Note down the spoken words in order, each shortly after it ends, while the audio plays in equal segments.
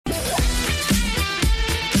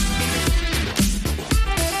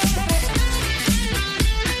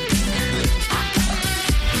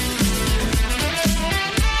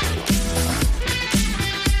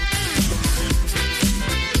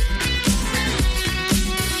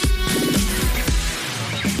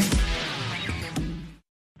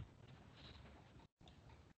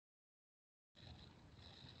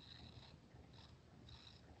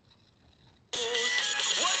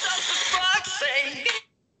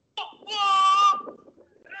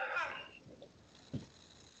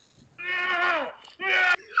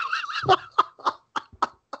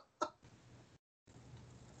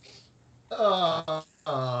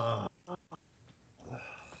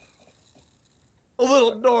A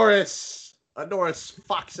little Norris. A Norris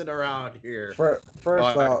foxing around here.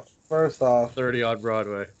 First off, 30 on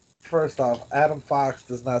Broadway. First off, Adam Fox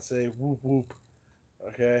does not say whoop whoop.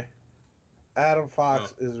 Okay? Adam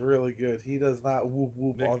Fox is really good. He does not whoop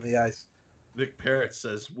whoop on the ice. Nick Parrott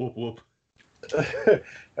says whoop whoop.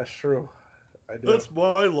 That's true. I do. That's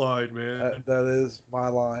my line, man. That is my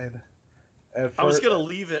line. And I was going to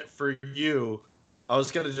leave it for you. I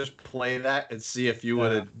was going to just play that and see if you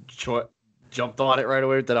would have jumped on it right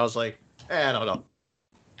away. Then I was like, I don't know.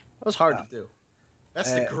 That was hard to do.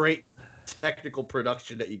 That's the great technical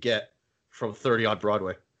production that you get from 30 on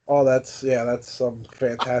Broadway. Oh, that's some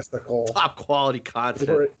fantastical top quality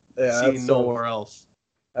content. Seen nowhere else.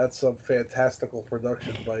 That's some fantastical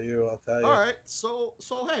production by you, I'll tell you. All right, so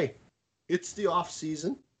hey, it's the off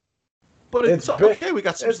season, but it's okay. We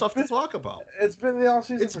got some stuff to talk about. It's been the off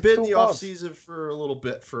season. It's been the off season for a little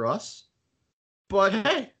bit for us, but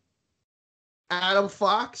hey, Adam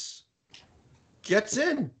Fox gets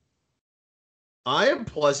in. I am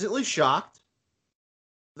pleasantly shocked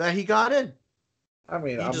that he got in. I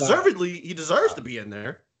mean, he deserves to be in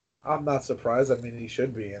there. I'm not surprised. I mean, he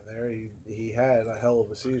should be in there. He had a hell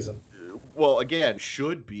of a season. Well, again,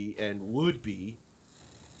 should be and would be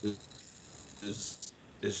is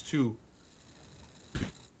two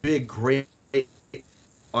big, great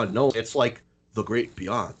unknowns. It's like the great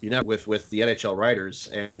beyond. You know, with the NHL writers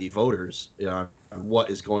and the voters, what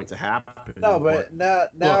is going to happen. No, but now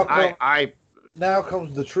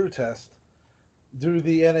comes the true test. Do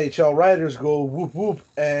the NHL writers go whoop whoop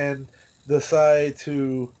and decide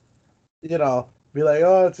to, be like,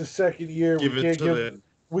 oh, it's a second year.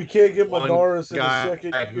 We can't give a Norris in the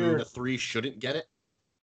second year. The three shouldn't get it.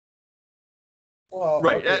 Well,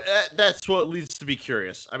 right. Okay. That's what leads to be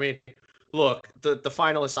curious. I mean, look, the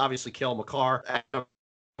finalists obviously Cale Makar, Adam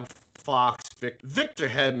Fox, Victor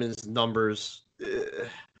Hedman's numbers.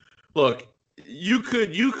 Look. You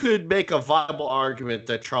could make a viable argument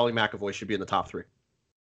that Charlie McAvoy should be in the top three.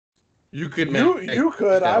 You could make you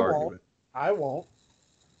could. I argument. won't.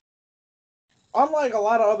 Unlike a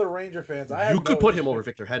lot of other Ranger fans, you could put him over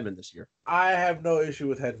Victor Hedman this year. I have no issue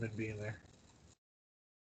with Hedman being there.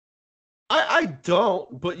 I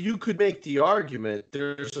don't, but you could make the argument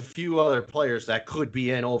there's a few other players that could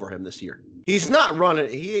be in over him this year. He's not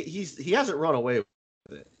running. He hasn't run away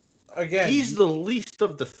with it. Again, he's the least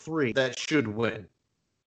of the three that should win.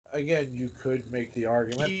 Again, you could make the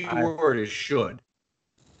argument. The key word is should.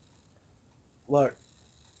 Look.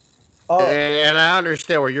 And I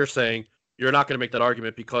understand what you're saying. You're not going to make that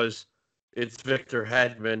argument because it's Victor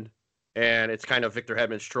Hedman, and it's kind of Victor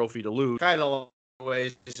Hedman's trophy to lose. Kind of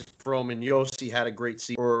ways, Roman Josi had a great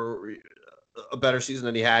season or a better season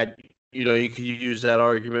than he had. You could use that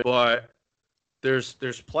argument, but there's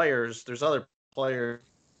other players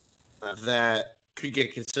that could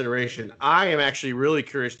get consideration. I am actually really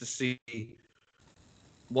curious to see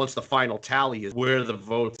once the final tally is where the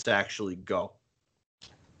votes actually go.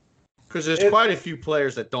 Because there's quite a few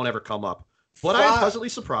players that don't ever come up. But I am pleasantly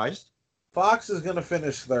surprised. Fox is going to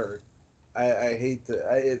finish third. I hate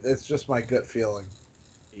to. It's just my gut feeling.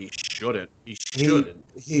 He shouldn't.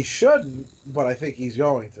 He shouldn't, but I think he's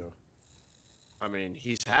going to. I mean,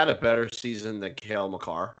 he's had a better season than Cale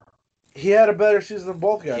Makar. He had a better season than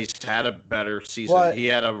both guys. He's had a better season. He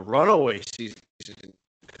had a runaway season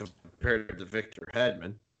compared to Victor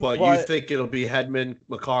Hedman. But you think it'll be Hedman,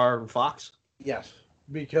 Makar, and Fox? Yes,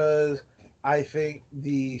 because I think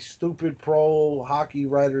the stupid Pro Hockey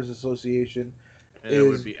Writers Association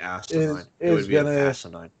would be asinine.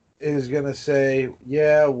 Is going to say,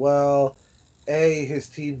 yeah, well, A, his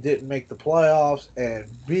team didn't make the playoffs, and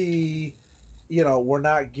B, we're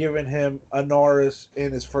not giving him a Norris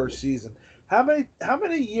in his first season. How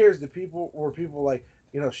many years were people like,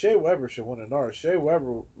 Shea Weber should win a Norris. Shea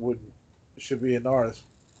Weber should be a Norris.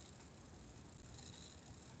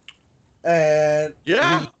 And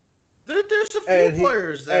yeah, there's a few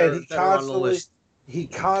players that are on the list. He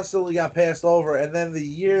constantly got passed over, and then the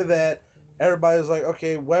year that everybody was like,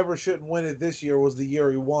 okay, Weber shouldn't win it this year was the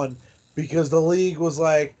year he won, because the league was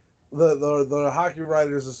like, the Hockey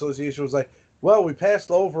Writers Association was like, well, we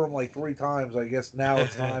passed over him like 3 times. I guess now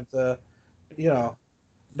it's time to,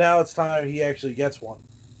 now it's time he actually gets one.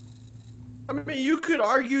 I mean, you could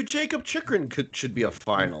argue Jacob Chikrin should be a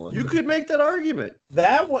finalist. You could make that argument.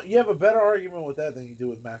 That one, you have a better argument with that than you do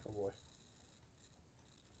with McAvoy.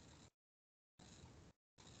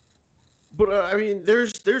 But I mean,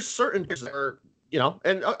 there's certain things that are,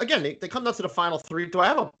 and again, they come down to the final 3. Do I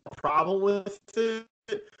have a problem with it?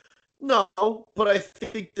 No, but I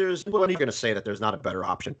think there's. What are you going to say that there's not a better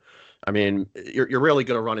option? I mean, you're really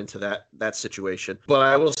going to run into that situation. But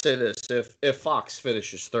I will say this: if Fox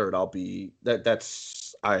finishes third, I'll be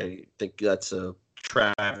that's. I think that's a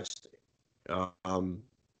travesty. Um,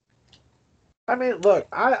 I mean, look,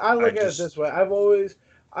 I look at it this way. I've always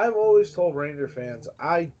told Ranger fans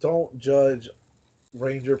I don't judge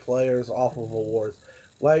Ranger players off of awards.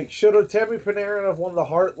 Like, should Tammy Panarin have won the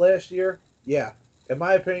Hart last year? Yeah. In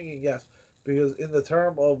my opinion, yes. Because in the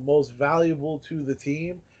term of most valuable to the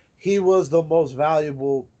team, he was the most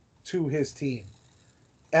valuable to his team.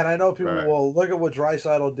 And I know people will look at what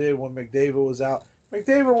Draisaitl did when McDavid was out.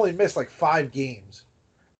 McDavid only missed like 5 games.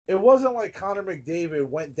 It wasn't like Connor McDavid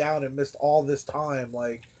went down and missed all this time.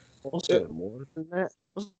 Like, was it more than that?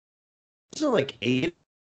 Was it like 8?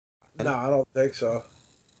 No, I don't think so.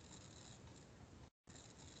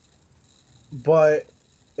 But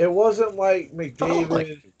it wasn't like McDavid.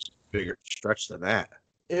 Like bigger stretch than that.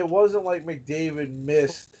 It wasn't like McDavid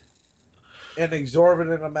missed an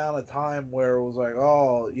exorbitant amount of time where it was like,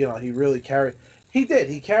 oh, he really carried. He did.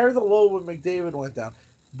 He carried the load when McDavid went down.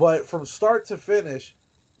 But from start to finish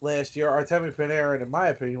last year, Artemi Panarin, in my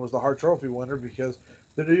opinion, was the Hart Trophy winner because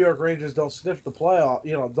the New York Rangers don't sniff the playoff,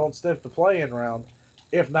 don't sniff the play-in round,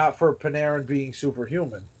 if not for Panarin being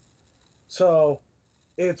superhuman. So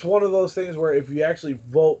it's one of those things where if you actually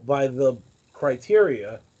vote by the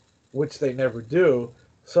criteria, which they never do,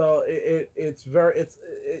 so it's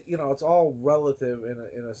all relative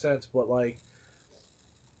in a sense. But like,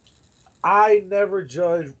 I never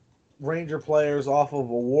judge Ranger players off of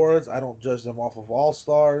awards. I don't judge them off of All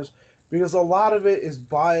Stars because a lot of it is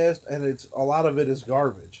biased and a lot of it is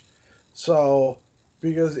garbage. So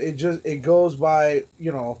because it goes by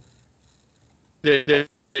You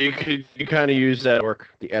kind of use that work,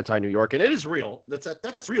 the anti-New York, and it is real.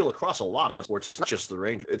 That's real across a lot of sports. It's not just the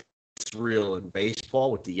Rangers. It's real in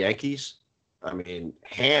baseball with the Yankees. I mean,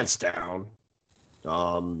 hands down.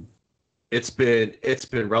 It's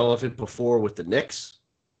been relevant before with the Knicks.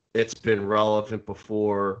 It's been relevant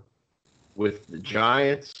before with the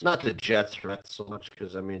Giants. Not the Jets, right? So much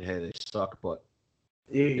because I mean, hey, they suck, but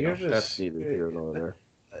that's neither here nor there.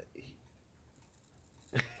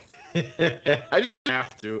 I didn't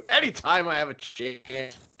have to. Anytime I have a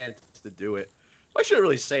chance to do it, I shouldn't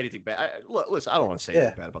really say anything bad. Listen, I don't want to say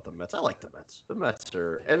anything bad about the Mets. I like the Mets. The Mets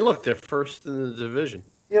are, and look, they're first in the division.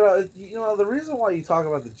 The reason why you talk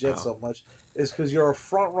about the Jets so much is because you're a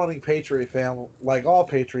front-running Patriot fan, like all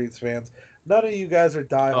Patriots fans. None of you guys are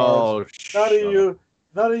diehards. None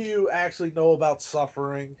of you actually know about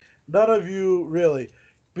suffering. None of you really,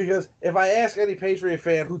 because if I ask any Patriot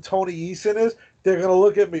fan who Tony Eason is, they're gonna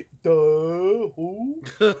look at me. Duh, who?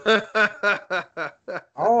 I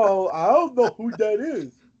don't know who that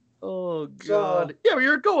is. Oh God! Yeah, but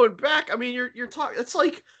you're going back. I mean, you're talking. It's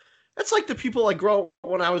like the people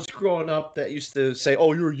when I was growing up that used to say,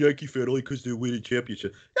 "Oh, you're a Yankee fan only because they win a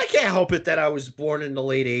championship." I can't help it that I was born in the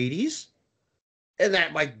late '80s, and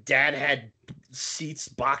that my dad had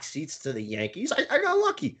box seats to the Yankees. I got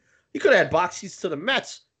lucky. He could have had box seats to the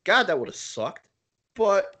Mets. God, that would have sucked.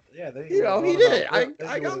 But yeah, he did it.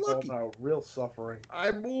 I got lucky. Real suffering.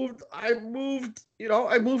 I moved. I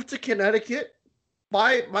moved to Connecticut.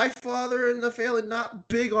 My father and the family not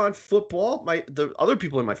big on football. The other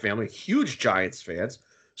people in my family huge Giants fans.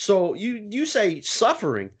 So you say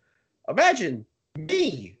suffering. Imagine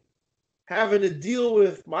me having to deal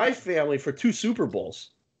with my family for 2 Super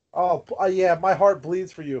Bowls. Oh yeah, my heart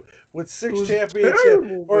bleeds for you with 6 championships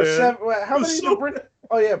or 7. How many did Brady?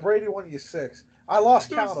 Oh yeah, Brady won you 6. I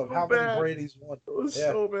lost count of how many Brady's won. It was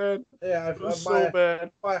so bad. Yeah, it was so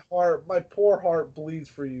bad. My poor heart bleeds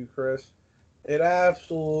for you, Chris. It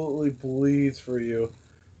absolutely bleeds for you.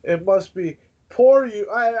 It must be poor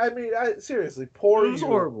you. I mean, seriously, poor you. It was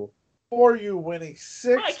horrible. Poor you winning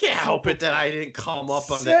 6. I can't help it that I didn't come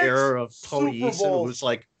up on the era of Tony Eason, who was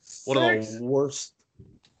like one of the worst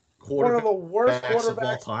quarterbacks of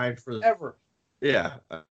all time ever. Yeah,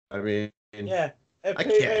 I mean, yeah. I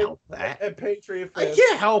can't help that. And Patriot fans. I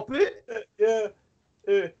can't help it. Yeah.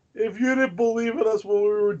 If you didn't believe in us when we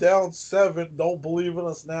were down 7, don't believe in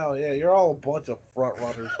us now. Yeah, you're all a bunch of front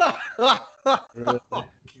runners. Really. Oh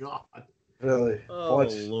God. Really. Oh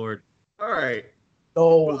Lord. All right.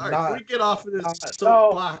 No, not. We get off of this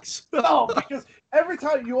soapbox. No, because every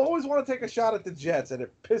time you always want to take a shot at the Jets, and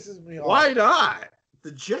it pisses me off. Why not?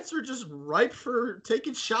 The Jets are just ripe for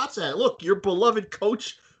taking shots at it. Look, your beloved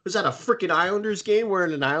coach was at a freaking Islanders game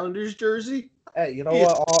wearing an Islanders jersey. Hey, you know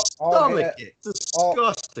what?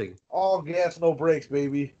 Disgusting. All gas, no brakes,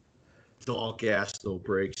 baby. All gas, no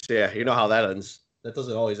brakes. Yeah, you know how that ends. That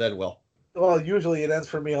doesn't always end well. Well, usually it ends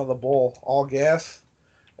for me on the bowl, all gas.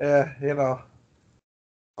 Yeah, you know.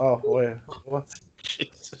 Oh wait, what?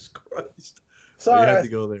 Jesus Christ! Oh, you had Sorry, to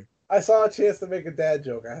go there. I saw a chance to make a dad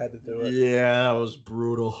joke. I had to do it. Yeah, that was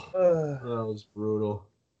brutal. Uh, That was brutal.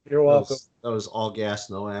 you're welcome. That was all gas,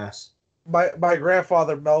 no ass. My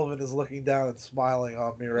grandfather Melvin is looking down and smiling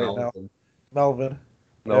on me right now. Melvin. Melvin. Yes.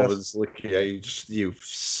 Melvin's looking at you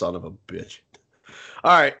son of a bitch.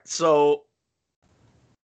 All right, so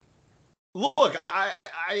look,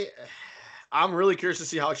 I'm really curious to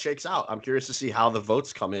see how it shakes out. I'm curious to see how the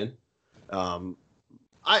votes come in.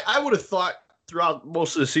 I would have thought throughout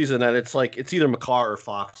most of the season that it's either McCarr or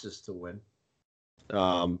Fox is to win.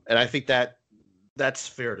 And I think that's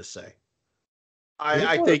fair to say.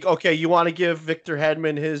 I think, okay, you want to give Victor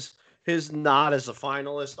Hedman his nod as a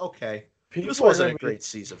finalist. Okay. This wasn't a great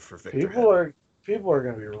season for Victor Hedman. People are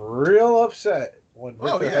going to be real upset when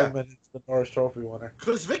Victor Hedman is the Norris Trophy winner.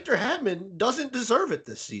 Because Victor Hedman doesn't deserve it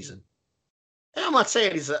this season. And I'm not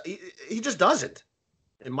saying he just doesn't.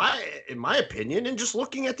 In my opinion, and just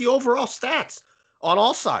looking at the overall stats on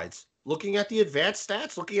all sides, looking at the advanced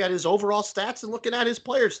stats, looking at his overall stats, and looking at his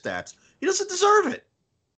player stats, he doesn't deserve it.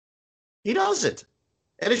 He doesn't.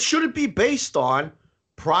 And it shouldn't be based on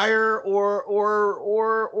prior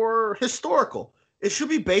or historical. It should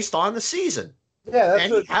be based on the season. Yeah,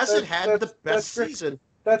 he hasn't had the best season.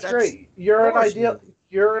 That's great. You're an idealist.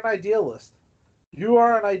 You are an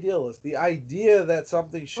idealist. The idea that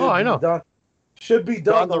something should be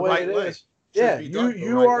done the way it is. Yeah,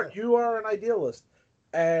 you are an idealist,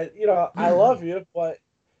 and I love you, but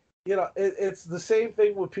it's the same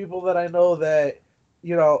thing with people that I know that.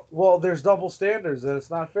 Well, there's double standards and it's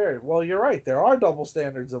not fair. Well, you're right. There are double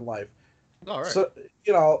standards in life. All right. So,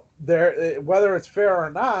 whether it's fair or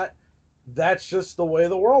not, that's just the way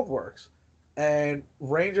the world works. And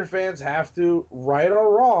Ranger fans have to, right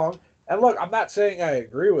or wrong, and look, I'm not saying I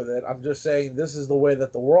agree with it. I'm just saying this is the way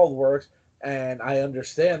that the world works, and I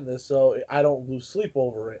understand this, so I don't lose sleep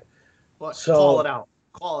over it. Well, call it out.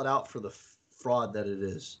 Call it out for the fraud that it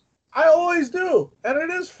is. I always do, and it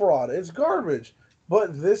is fraud. It's garbage.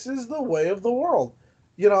 But this is the way of the world.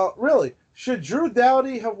 Really, should Drew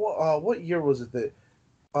Doughty have won, what year was it that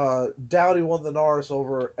Doughty won the Norris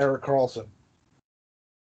over Erik Karlsson?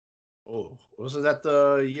 Oh, wasn't that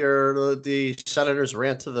the year the Senators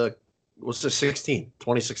ran to the, was it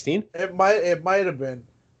 2016? It might have been.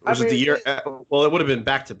 Was it the year? Well, it would have been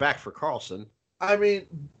back-to-back for Karlsson. I mean,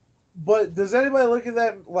 but does anybody look at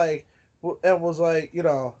that and was like,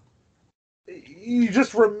 you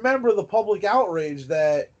just remember the public outrage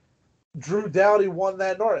that Drew Doughty won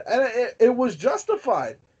that Norris. And it was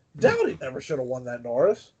justified. Doughty never should have won that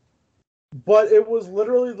Norris. But it was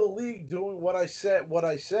literally the league doing what I said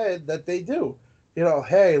that they do.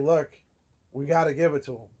 Hey, look, we got to give it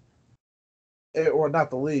to him. Or not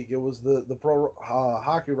the league. It was the Pro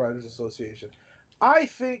Hockey Writers Association. I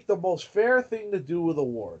think the most fair thing to do with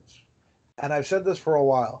awards, and I've said this for a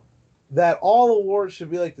while, that all awards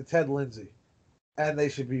should be like the Ted Lindsay, and they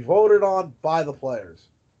should be voted on by the players.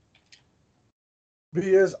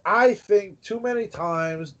 Because I think too many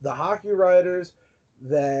times the hockey writers,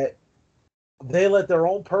 that they let their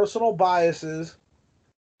own personal biases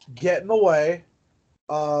get in the way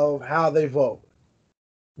of how they vote.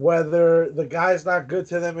 Whether the guy's not good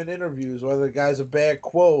to them in interviews, whether the guy's a bad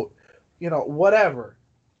quote, whatever.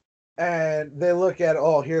 And they look at,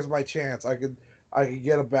 here's my chance. I could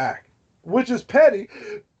get it back. Which is petty,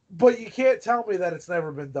 but you can't tell me that it's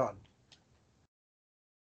never been done.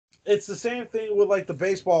 It's the same thing with the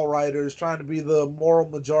baseball writers trying to be the moral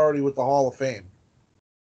majority with the Hall of Fame.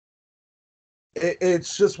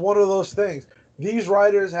 It's just one of those things. These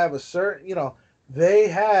writers have a certain, they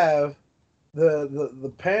have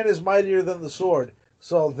the pen is mightier than the sword.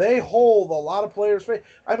 So they hold a lot of players' faith.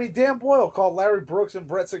 I mean, Dan Boyle called Larry Brooks and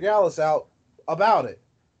Brett Segalis out about it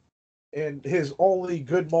in his only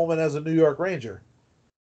good moment as a New York Ranger.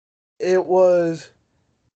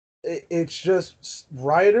 It's just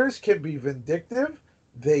writers can be vindictive.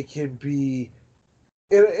 They can be,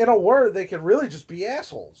 in a word, they can really just be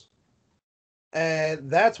assholes. And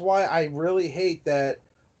that's why I really hate that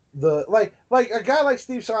like a guy like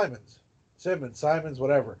Steve Simmons,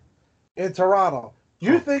 whatever, in Toronto.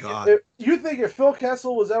 You think if Phil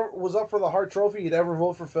Kessel was up for the Hart Trophy, he'd ever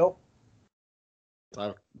vote for Phil?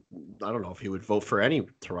 I don't know if he would vote for any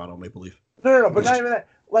Toronto Maple Leaf. No, but not even that.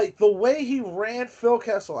 The way he ran Phil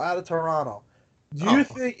Kessel out of Toronto, do you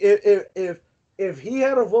think if he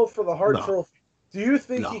had a vote for the Hart Trophy, do you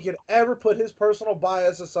think he could ever put his personal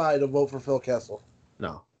bias aside and vote for Phil Kessel?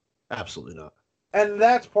 No, absolutely not. And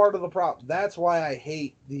that's part of the problem. That's why I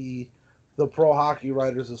hate the the Pro Hockey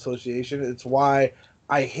Writers Association. It's why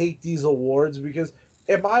I hate these awards because,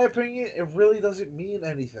 in my opinion, it really doesn't mean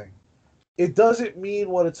anything. It doesn't mean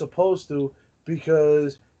what it's supposed to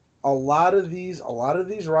because a lot of these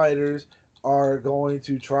writers are going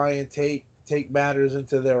to try and take matters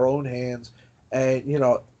into their own hands and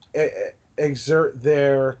exert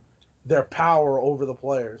their power over the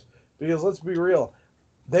players. Because let's be real,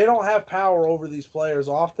 they don't have power over these players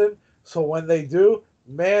often. So when they do,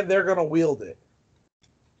 man, they're gonna wield it.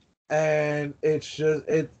 And it's just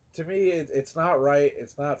to me, it's not right.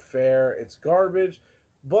 It's not fair. It's garbage.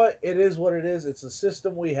 But it is what it is. It's a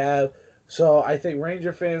system we have. So I think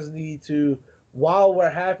Ranger fans need to, while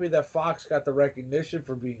we're happy that Fox got the recognition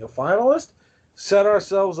for being a finalist, set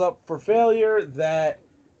ourselves up for failure that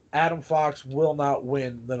Adam Fox will not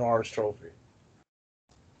win the Norris Trophy.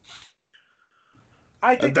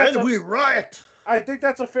 I think we riot. I think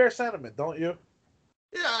that's a fair sentiment, don't you?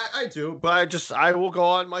 Yeah, I do. But I will go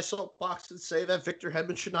on my soapbox and say that Victor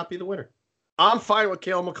Hedman should not be the winner. I'm fine with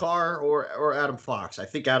Cale Makar or Adam Fox. I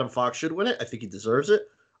think Adam Fox should win it. I think he deserves it.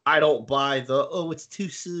 I don't buy it's too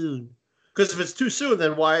soon. Because if it's too soon,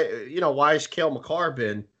 then why has Cale Makar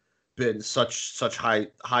been such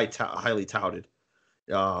highly touted?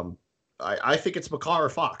 I think it's Makar or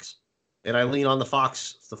Fox, and I lean on the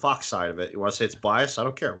Fox side of it. You want to say it's biased? I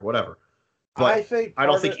don't care, whatever. But I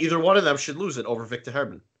don't think either one of them should lose it over Victor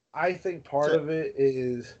Hedman. I think part of it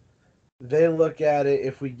is they look at it,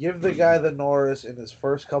 if we give the guy the Norris in his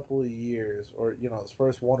first couple of years, or his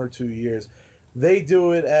first 1 or 2 years, they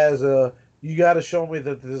do it as you got to show me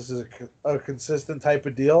that this is a consistent type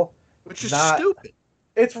of deal, which is stupid.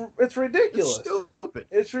 It's ridiculous. It's stupid.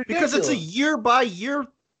 It's ridiculous because it's a year by year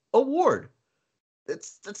award.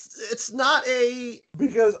 It's not a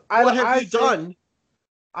because what have you done.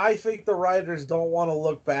 I think the writers don't want to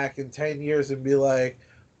look back in 10 years and be like,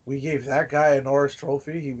 we gave that guy a Norris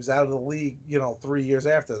Trophy. He was out of the league, 3 years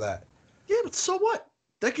after that. Yeah, but so what?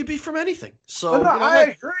 That could be from anything. So I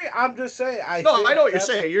agree. I'm just saying. I know what you're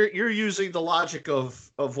saying. You're using the logic of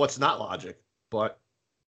what's not logic, but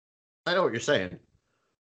I know what you're saying.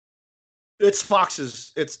 It's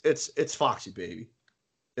Fox's. It's Foxy, baby.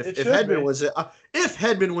 If Hedman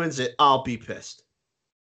wins it, I'll be pissed.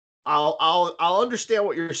 I'll understand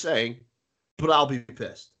what you're saying, but I'll be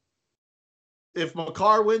pissed. If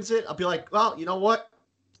Makar wins it, I'll be like, well, you know what?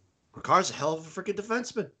 Makar's a hell of a freaking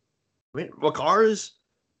defenseman. I mean, Makar is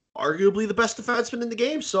arguably the best defenseman in the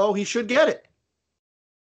game, so he should get it.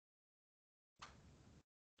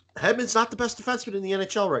 Hedman's not the best defenseman in the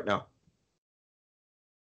NHL right now.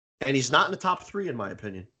 And he's not in the top 3, in my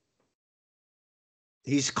opinion.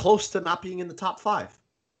 He's close to not being in the top 5.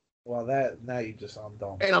 Well, now you just sound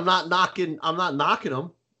dumb. And I'm not knocking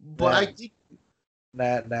him, but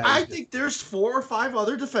I think there's 4 or 5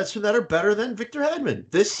 other defensemen that are better than Victor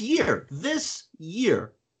Hedman this year. This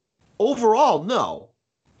year. Overall, no.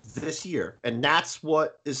 This year. And that's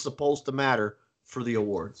what is supposed to matter for the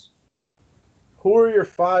awards. Who are your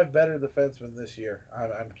 5 better defensemen this year?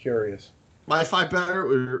 I'm curious. My 5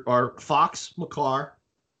 better are Fox, Makar,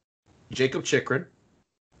 Jacob Chychrun.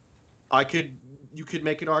 You could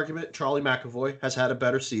make an argument Charlie McAvoy has had a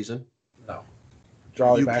better season. No.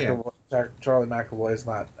 Charlie McAvoy has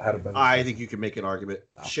not had a better season. I think you can make an argument.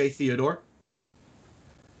 No. Shea Theodore.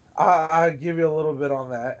 I'll give you a little bit on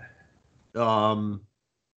that. Trying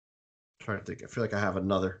to think. I feel like I have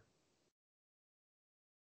another.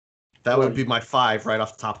 That would be my 5 right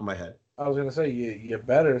off the top of my head. I was going to say, you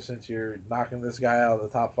better, since you're knocking this guy out of the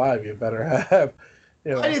top 5, you better have.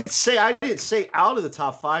 I didn't say out of the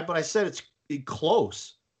top 5, but I said it's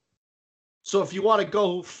close. So if you want to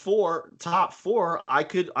go top 4, I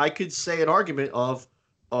could say an argument of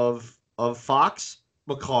Fox,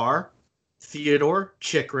 Makar, Theodore,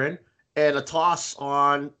 Chychrun, and a toss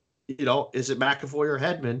on, is it McAvoy or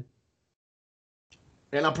Hedman?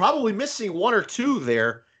 And I'm probably missing 1 or 2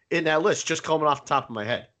 there in that list, just coming off the top of my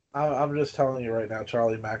head. I'm just telling you right now,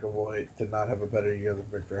 Charlie McAvoy did not have a better year than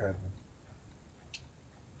Victor Hedman.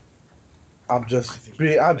 I'm just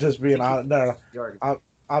being honest.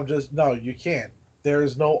 No, you can't. There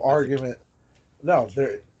is no argument. No,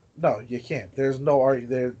 you can't. There's no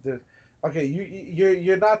argument. Okay,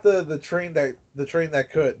 you're not the train that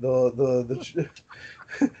could. The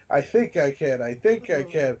I think I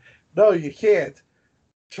can. No, you can't.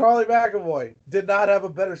 Charlie McAvoy did not have a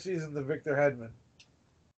better season than Victor Hedman.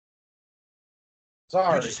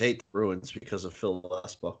 Sorry. You just hate the Bruins because of Phil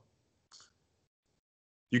Lesbo.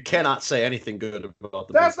 You cannot say anything good about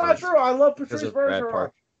the That's not true. I love Patrice Bergeron.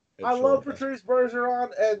 I love Patrice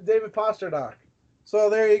Bergeron and David Pastrnak. So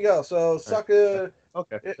there you go. So suck a...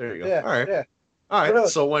 Okay, there you go. Yeah, all right. Yeah. All right. Really.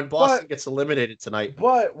 So when Boston gets eliminated tonight,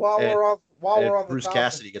 but while we're on the Bruce topic,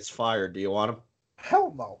 Cassidy gets fired, do you want him?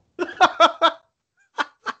 Hell no.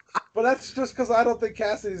 But that's just because I don't think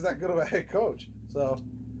Cassidy's that good of a head coach. So.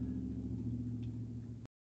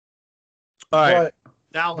 All right.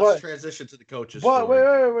 Now let's transition to the coaches. But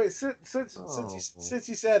wait. Since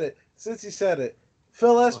he said it,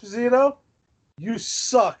 Phil Esposito, you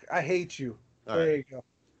suck. I hate you. There you go.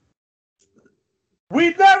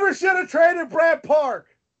 We never should have traded Brad Park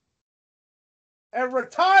and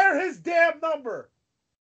retire his damn number.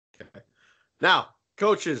 Okay. Now,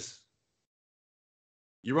 coaches,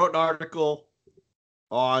 you wrote an article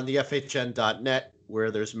on the FHN.net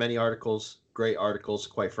where there's many articles, great articles,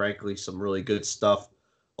 quite frankly, some really good stuff.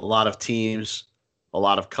 A lot of teams, a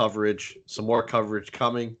lot of coverage, some more coverage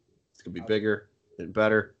coming. It's going to be bigger and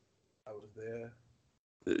better. I was there.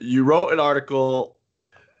 You wrote an article.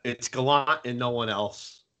 It's Gallant and no one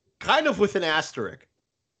else. Kind of with an asterisk.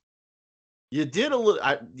 You did a little.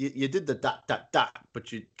 You did the ...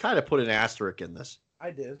 but you kind of put an asterisk in this. I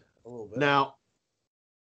did a little bit. Now,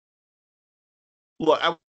 look,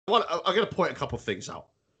 I'm going to point a couple things out.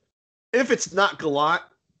 If it's not Gallant,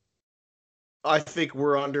 I think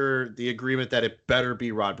we're under the agreement that it better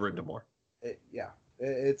be Rod Brind'Amour.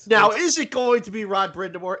 Is it going to be Rod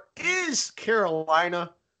Brind'Amour? Is Carolina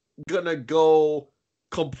gonna go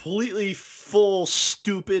completely full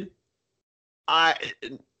stupid?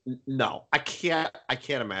 No, I can't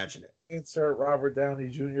imagine it. Insert Robert Downey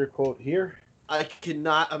Jr. quote here. I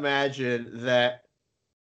cannot imagine that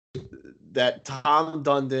Tom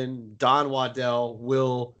Dundon, Don Waddell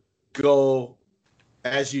will go,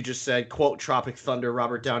 as you just said, quote, Tropic Thunder,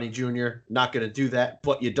 Robert Downey Jr. Not going to do that,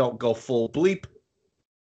 but you don't go full bleep.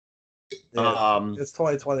 Yeah, it's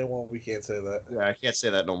 2021. We can't say that. Yeah, I can't say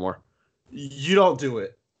that no more. You don't do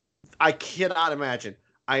it. I cannot imagine.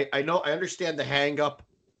 I understand the hang-up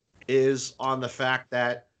is on the fact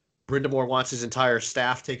that Brind'Amour wants his entire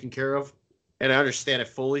staff taken care of, and I understand it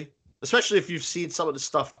fully, especially if you've seen some of the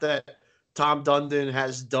stuff that Tom Dundon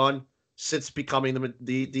has done since becoming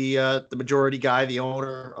the majority guy, the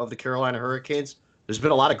owner of the Carolina Hurricanes. There's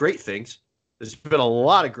been a lot of great things.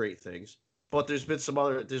 But there's been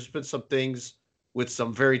some things with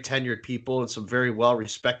some very tenured people and some very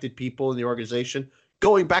well-respected people in the organization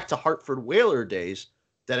going back to Hartford Whaler days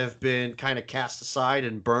that have been kind of cast aside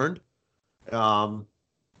and burned.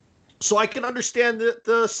 So I can understand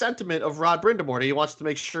the sentiment of Rod Brind'Amour. He wants to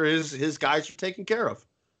make sure his guys are taken care of.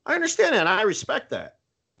 I understand that, and I respect that.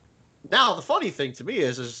 Now, the funny thing to me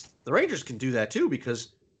is the Rangers can do that too, because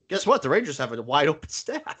guess what? The Rangers have a wide open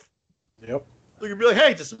staff. Yep. You can be like,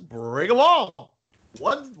 hey, just bring them all.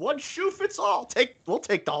 One shoe fits all. We'll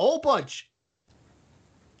take the whole bunch.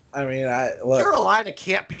 I mean, Carolina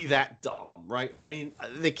can't be that dumb, right? I mean,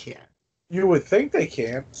 they can't. You would think they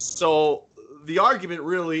can. So the argument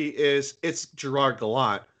really is it's Gerard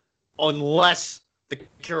Gallant, unless the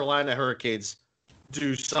Carolina Hurricanes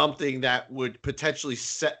do something that would potentially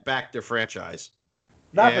set back their franchise.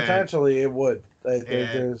 Potentially, it would.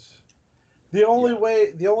 The only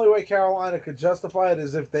way Carolina could justify it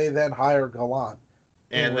is if they then hire Gallant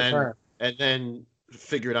and then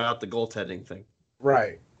figured out the goaltending thing,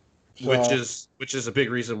 right? So, which is a big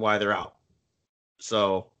reason why they're out.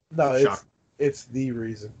 So no, it's the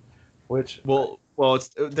reason. It's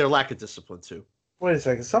their lack of discipline too. Wait a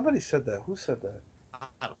second, somebody said that. Who said that?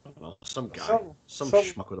 I don't know. Some guy, some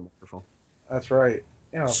schmuck with a microphone. That's right.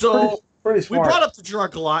 So. Pretty smart. We brought up the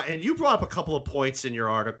Gerard Gallant, and you brought up a couple of points in your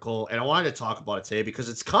article, and I wanted to talk about it today because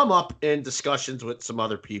it's come up in discussions with some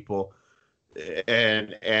other people,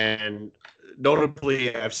 and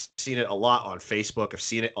notably, I've seen it a lot on Facebook. I've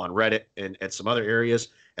seen it on Reddit and some other areas,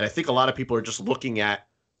 and I think a lot of people are just looking at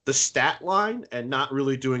the stat line and not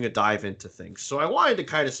really doing a dive into things. So I wanted to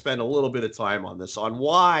kind of spend a little bit of time on this, on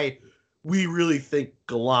why we really think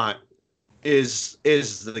Gallant is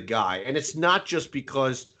the guy, and it's not just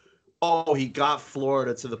because he got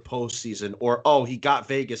Florida to the postseason, or he got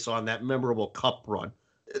Vegas on that memorable cup run.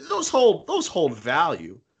 Those hold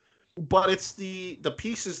value, but it's the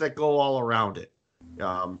pieces that go all around it.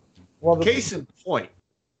 Case in point,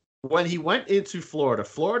 when he went into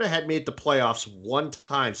Florida had made the playoffs one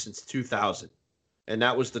time since 2000, and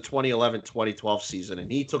that was the 2011-2012 season,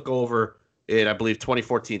 and he took over in, I believe,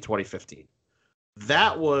 2014-2015.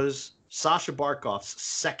 That was Sasha Barkov's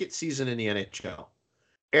second season in the NHL.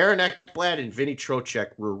 Aaron Ekblad and Vinny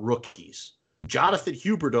Trocheck were rookies. Jonathan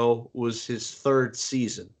Huberdeau was his third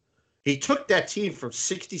season. He took that team from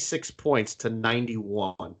 66 points to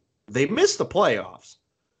 91. They missed the playoffs,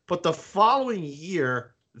 but the following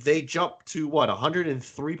year they jumped to what,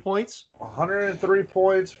 103 points? 103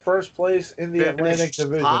 points, first place in the Atlantic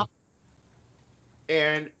Division. Top,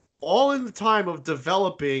 and all in the time of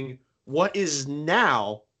developing what is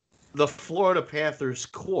now the Florida Panthers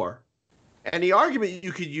core. And the argument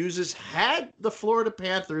you could use is, had the Florida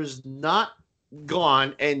Panthers not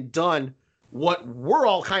gone and done what we're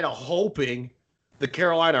all kind of hoping the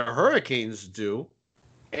Carolina Hurricanes do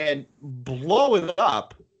and blow it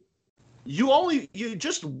up, you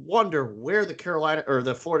just wonder where the Carolina or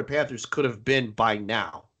the Florida Panthers could have been by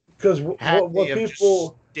now. Because what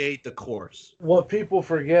people stayed the course. What people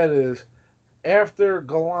forget is, after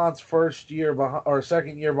Gallant's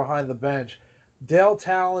second year behind the bench, Dale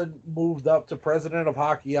Talon moved up to president of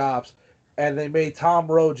hockey ops, and they made Tom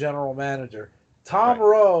Rowe general manager. Tom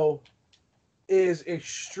Rowe is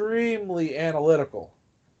extremely analytical.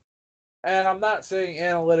 And I'm not saying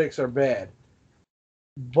analytics are bad,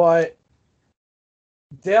 but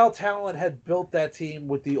Dale Talon had built that team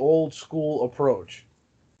with the old school approach.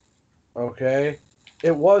 Okay?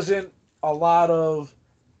 It wasn't a lot of...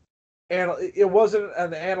 It wasn't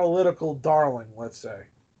an analytical darling, let's say.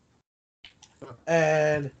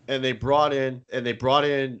 And they brought in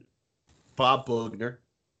Bob Boughner.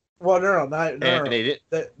 Well, no.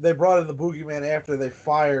 They brought in the boogeyman after they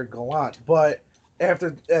fired Gallant, but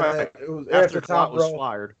after Gallant was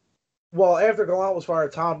fired. Well, after Gallant was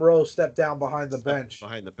fired, Tom Rowe stepped down behind the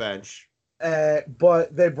bench.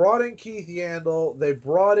 But they brought in Keith Yandel. They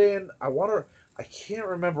brought in I can't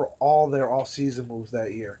remember all their off-season moves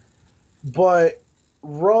that year, but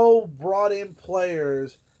Rowe brought in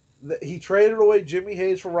players. He traded away Jimmy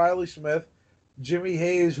Hayes for Riley Smith. Jimmy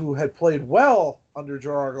Hayes, who had played well under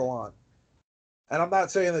Gerard Gallant. And I'm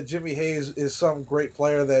not saying that Jimmy Hayes is some great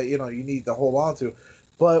player that, you need to hold on to.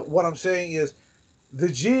 But what I'm saying is the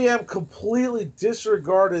GM completely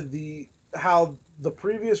disregarded how the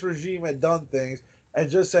previous regime had done things and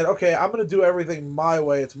just said, okay, I'm going to do everything my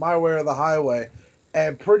way. It's my way or the highway.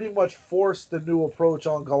 And pretty much forced the new approach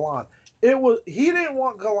on Gallant. He didn't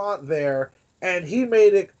want Gallant there, and he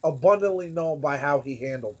made it abundantly known by how he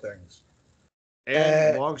handled things.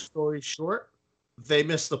 And long story short, they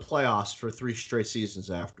missed the playoffs for 3 straight seasons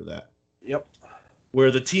after that. Yep.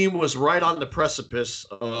 Where the team was right on the precipice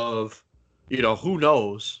of, who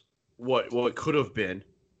knows what could have been.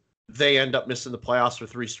 They end up missing the playoffs for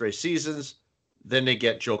 3 straight seasons. Then they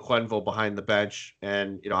get Joe Quenneville behind the bench,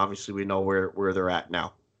 and obviously we know where they're at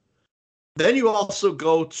now. Then you also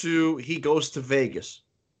he goes to Vegas.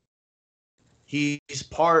 He's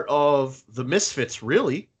part of the Misfits,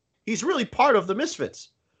 really. He's really part of the Misfits.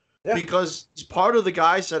 Yeah. Because he's part of the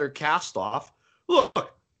guys that are cast off.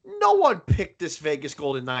 Look, no one picked this Vegas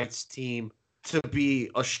Golden Knights team to be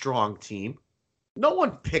a strong team. No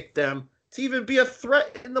one picked them to even be a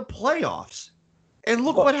threat in the playoffs. And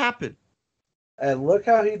look what happened. And look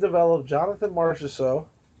how he developed Jonathan Marchessault,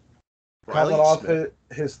 coming off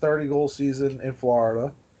his 30-goal season in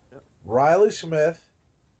Florida. Yep. Riley Smith.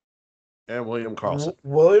 And William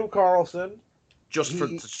Karlsson. Just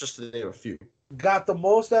to name a few. Got the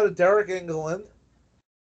most out of Derek England.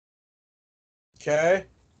 Okay.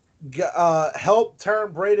 Helped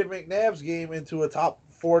turn Braden McNabb's game into a top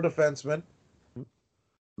 4 defenseman.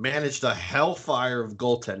 Managed a hellfire of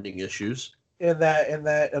goaltending issues in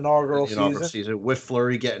that inaugural season. With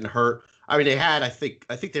Fleury getting hurt. I mean, they had, I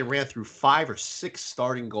think they ran through 5 or 6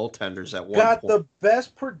 starting goaltenders at one point. Got the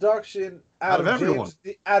best production out of everyone.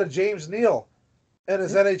 Out of James Neal in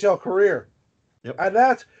his NHL career. Yep. And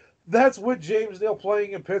that's with James Neal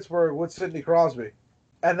playing in Pittsburgh with Sidney Crosby.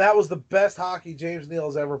 And that was the best hockey James Neal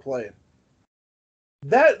has ever played.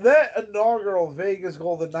 That inaugural Vegas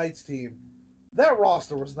Golden Knights team, that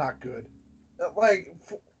roster was not good.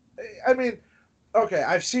 Okay,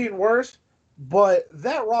 I've seen worse, but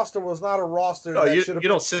that roster was not a roster you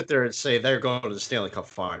don't sit there and say they're going to the Stanley Cup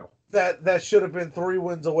final. That should have been 3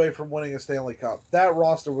 wins away from winning a Stanley Cup. That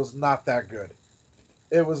roster was not that good.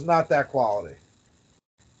 It was not that quality.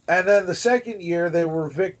 And then the second year, they were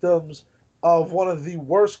victims of one of the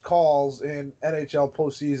worst calls in NHL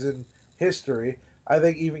postseason history. I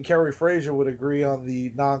think even Kerry Fraser would agree on the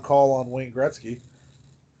non-call on Wayne Gretzky.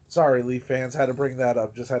 Sorry, Leaf fans, had to bring that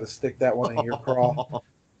up. Just had to stick that one in your craw.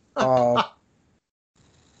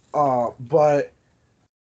 But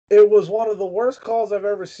it was one of the worst calls I've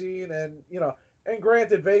ever seen. And, and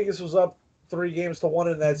granted, Vegas was up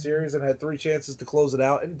 3-1 in that series and had 3 chances to close it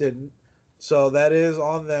out and didn't. So that is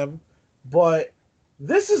on them. But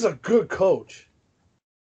this is a good coach.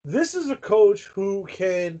 This is a coach who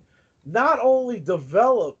can not only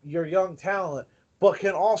develop your young talent, but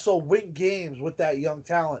can also win games with that young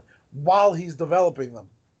talent while he's developing them.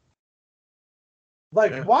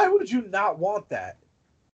 Like, why would you not want that?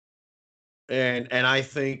 And I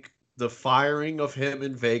think the firing of him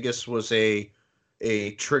in Vegas was a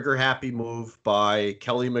trigger happy move by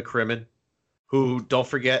Kelly McCrimmon, who, don't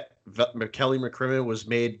forget, Kelly McCrimmon was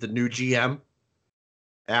made the new GM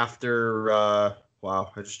after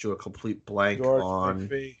wow, I just drew a complete blank on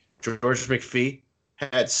George McPhee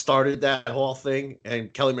had started that whole thing,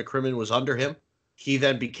 and Kelly McCrimmon was under him. He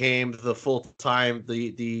then became the full-time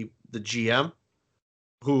the GM,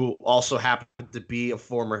 who also happened to be a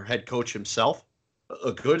former head coach himself,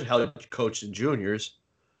 a good head coach in juniors.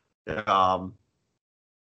 Then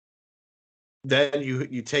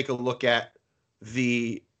you take a look at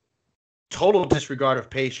the total disregard of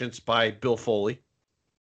patience by Bill Foley,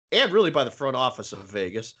 and really by the front office of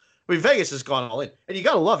Vegas. I mean, Vegas has gone all in, and you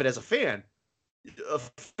got to love it as a fan.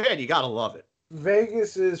 You got to love it.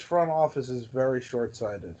 Vegas's front office is very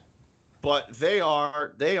short-sighted, but they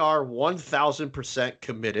are 1,000%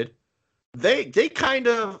 committed. They kind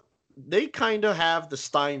of have the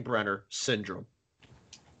Steinbrenner syndrome.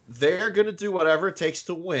 They're going to do whatever it takes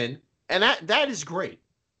to win, and that is great.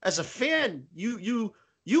 As a fan, you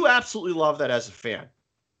absolutely love that as a fan.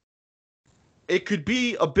 It could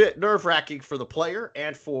be a bit nerve-wracking for the player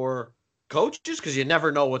and for coaches because you never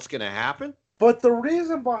know what's going to happen. But the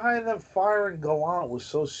reason behind them firing Gallant was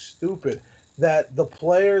so stupid that the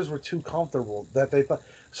players were too comfortable that they thought.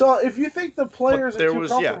 So if you think the players are too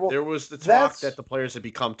comfortable, there was the talk that the players had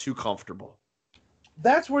become too comfortable.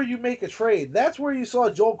 That's where you make a trade. That's where you saw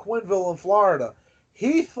Joel Quenneville in Florida.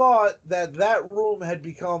 He thought that room had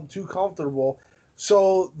become too comfortable,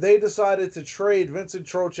 so they decided to trade Vincent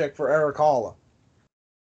Trocheck for Eric Halla.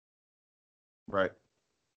 Right.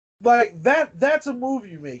 Like that's a move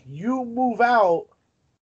you make. You move out,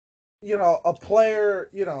 a player,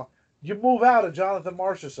 you move out a Jonathan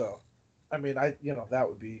Marchessault. I mean, that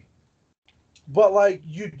would be. But, like,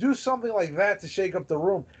 you do something like that to shake up the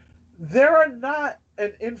room. There are not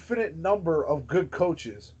an infinite number of good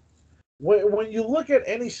coaches. When you look at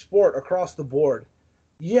any sport across the board,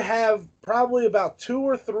 you have probably about 2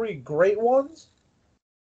 or 3 great ones,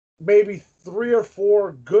 maybe 3 or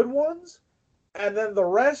 4 good ones, and then the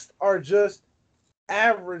rest are just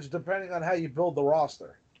average depending on how you build the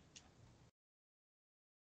roster.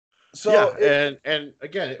 So yeah, and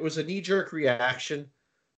again, it was a knee-jerk reaction.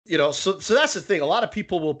 So that's the thing. A lot of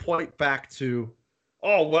people will point back to,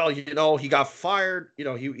 oh, well, he got fired.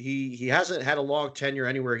 He hasn't had a long tenure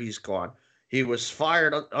anywhere he's gone. He was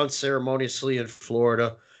fired unceremoniously in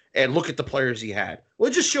Florida, and look at the players he had. Well,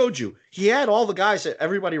 it just showed you. He had all the guys that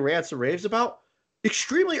everybody rants and raves about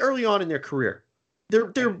extremely early on in their career.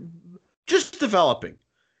 They're just developing.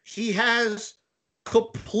 He has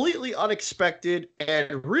completely unexpected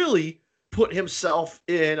and really put himself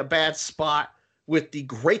in a bad spot with the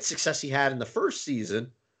great success he had in the first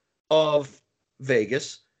season of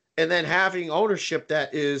Vegas, and then having ownership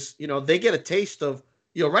that is, they get a taste of,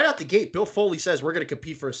 right out the gate, Bill Foley says we're going to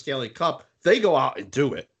compete for a Stanley Cup. They go out and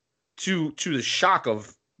do it to the shock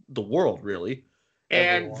of the world, really.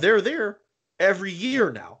 And they're there every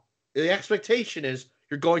year now. The expectation is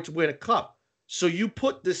you're going to win a cup. So you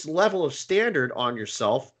put this level of standard on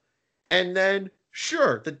yourself, and then,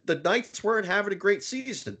 sure, the Knights weren't having a great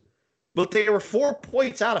season, but they were 4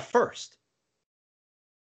 points out of first.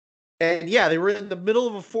 And, yeah, they were in the middle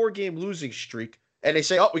of a 4-game losing streak, and they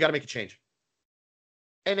say, oh, we got to make a change.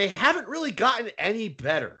 And they haven't really gotten any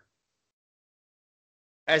better.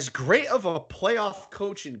 As great of a playoff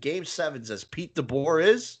coach in Game 7s as Pete DeBoer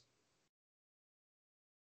is,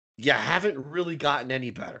 you haven't really gotten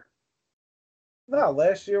any better. No,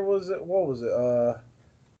 last year what was it?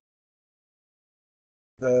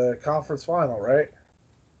 The conference final, right?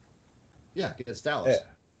 Yeah, against Dallas.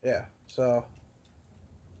 Yeah. So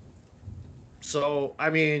I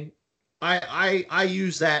mean, I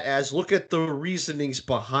use that as look at the reasonings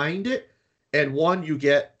behind it, and one, you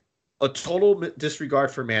get a total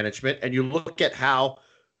disregard for management, and you look at how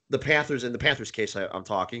the Panthers, in the Panthers case I'm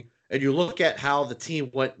talking, and you look at how the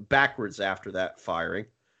team went backwards after that firing.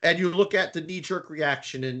 And you look at the knee-jerk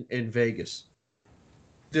reaction in Vegas.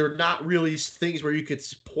 They're not really things where you could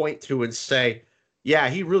point to and say, yeah,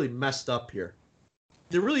 he really messed up here.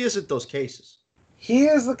 There really isn't those cases. He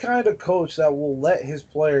is the kind of coach that will let his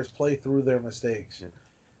players play through their mistakes. Yeah.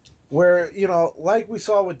 Where, like we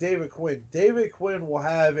saw with David Quinn. David Quinn will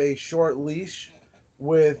have a short leash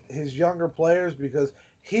with his younger players because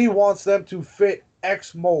he wants them to fit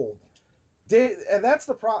X mold. And that's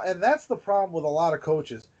the problem with a lot of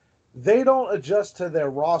coaches. They don't adjust to their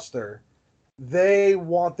roster. They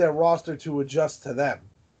want their roster to adjust to them.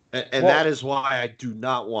 And that is why I do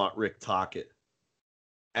not want Rick Tocchet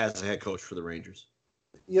as a head coach for the Rangers.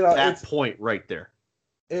 that point right there.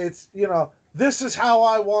 It's, this is how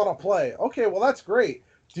I want to play. Okay, well, that's great.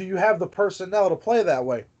 Do you have the personnel to play that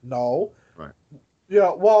way? No. Right.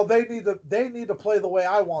 Well, they need to play the way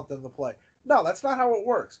I want them to play. No, that's not how it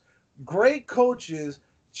works. Great coaches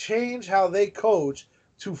change how they coach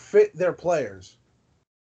to fit their players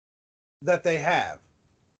that they have.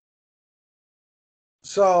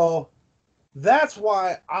 So that's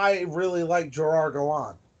why I really like Gerard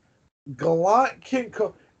Gallant. Gallant can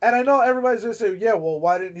coach. And I know everybody's going to say, yeah, well,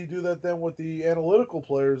 why didn't he do that then with the analytical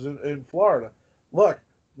players in Florida? Look,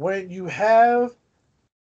 when you have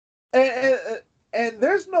and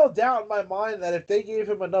there's no doubt in my mind that if they gave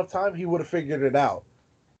him enough time, he would have figured it out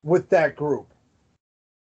with that group.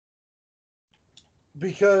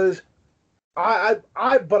 Because but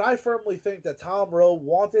I firmly think that Tom Rowe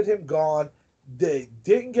wanted him gone. They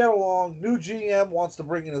didn't get along. New GM wants to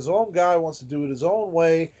bring in his own guy, wants to do it his own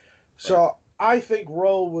way. So right. I think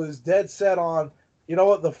Rowe was dead set on, you know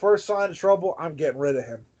what, the first sign of trouble, I'm getting rid of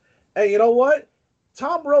him. And you know what?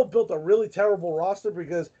 Tom Rowe built a really terrible roster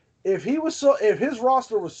because if his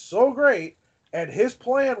roster was so great and his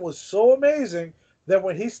plan was so amazing, then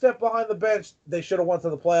when he stepped behind the bench, they should have went to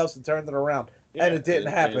the playoffs and turned it around. Yeah, and it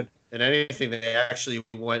didn't happen. And anything, they actually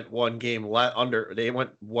went one game under. They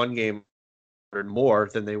went one game more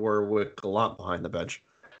than they were with Gallant behind the bench.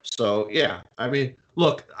 So yeah, I mean,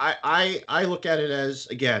 look, I look at it as,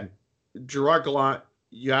 again, Gerard Gallant.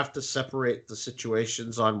 You have to separate the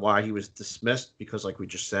situations on why he was dismissed because, like we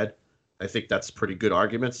just said, I think that's pretty good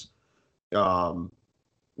arguments.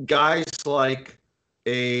 Guys like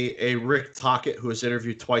a Rick Tocchet, who was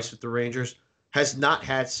interviewed twice with the Rangers, has not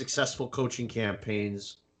had successful coaching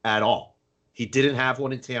campaigns at all. He didn't have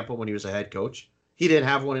one in Tampa when he was a head coach. He didn't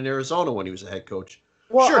have one in Arizona when he was a head coach.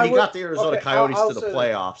 Well, sure, he got the Arizona Coyotes to the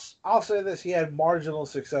playoffs. I'll say this. He had marginal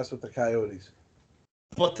success with the Coyotes.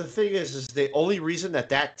 But the thing is the only reason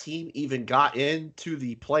that team even got into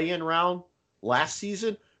the play-in round last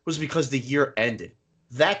season was because the year ended.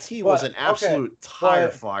 That team was an absolute tire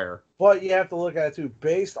fire. But you have to look at it, too.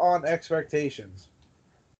 Based on expectations,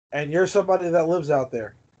 and you're somebody that lives out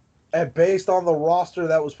there, and based on the roster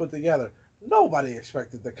that was put together, nobody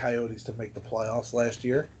expected the Coyotes to make the playoffs last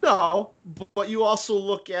year. No, but you also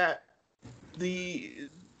look at the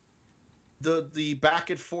back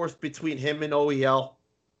and forth between him and OEL.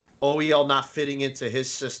 OEL not fitting into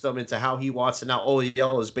his system, into how he wants, and now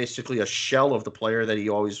OEL is basically a shell of the player that he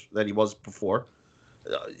was before.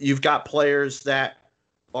 You've got players that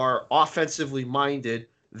are offensively minded,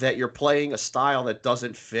 that you're playing a style that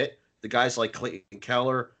doesn't fit. The guys like Clayton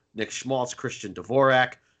Keller, Nick Schmaltz, Christian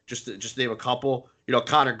Dvorak, just name a couple.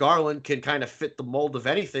 Connor Garland can kind of fit the mold of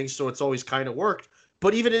anything, so it's always kind of worked.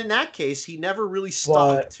 But even in that case, he never really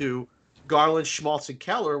stuck to Garland, Schmaltz, and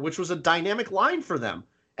Keller, which was a dynamic line for them.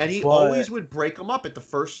 And he always would break them up at the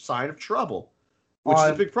first sign of trouble, which is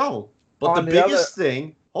a big problem. But the biggest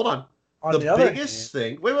thing, hold on. The biggest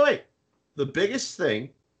thing, wait. The biggest thing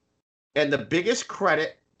and the biggest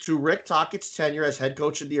credit to Rick Tocchet's tenure as head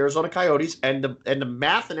coach of the Arizona Coyotes, and the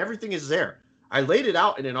math and everything is there. I laid it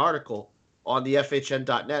out in an article on the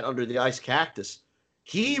FHN.net under the Ice Cactus.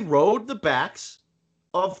 He rode the backs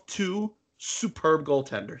of two superb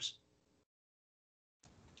goaltenders.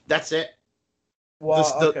 That's it.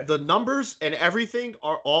 Well, the numbers and everything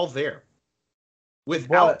are all there.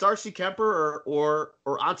 Without Darcy Kemper or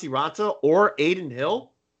Antti Ranta or Aiden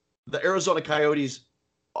Hill, the Arizona Coyotes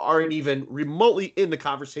aren't even remotely in the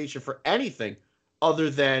conversation for anything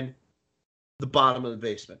other than the bottom of the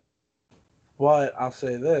basement. But I'll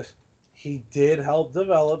say this. He did help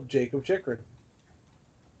develop Jacob Chychrun,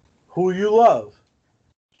 who you love.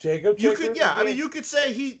 Jacob Chychrun. You could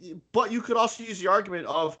say but you could also use the argument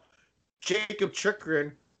of Jacob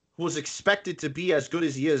Chychrun was expected to be as good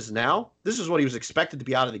as he is now. This is what he was expected to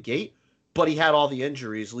be out of the gate, but he had all the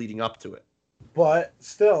injuries leading up to it. But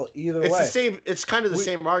still, either way. It's kind of the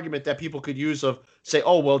same argument that people could use of, say,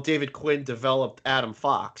 oh, well, David Quinn developed Adam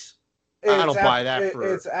Fox. I don't buy that.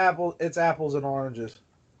 It's apples and oranges.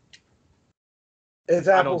 It's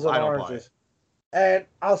apples and oranges. And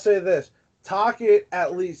I'll say this. Tocchet,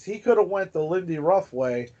 at least, he could have went the Lindy Ruff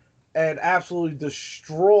way and absolutely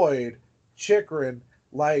destroyed Chychrun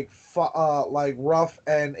like Ruff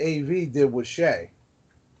and AV did with Shea.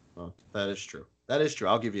 Well, that is true.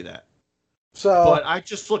 I'll give you that. So, but I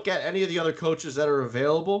just look at any of the other coaches that are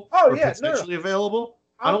available potentially available.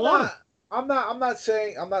 I don't want them. I'm not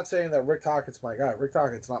saying that Rick Tocchet's my guy. Rick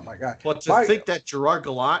Tocchet's not my guy. But to think that Gerard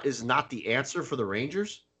Gallant is not the answer for the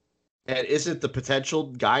Rangers and isn't the potential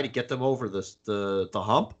guy to get them over the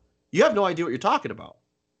hump, you have no idea what you're talking about.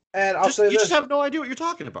 And I'll say you this. just have no idea what you're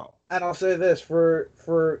talking about. And I'll say this for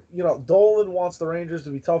Dolan wants the Rangers to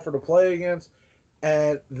be tougher to play against,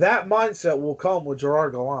 and that mindset will come with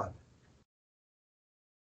Gerard Gallant.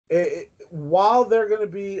 While they're going to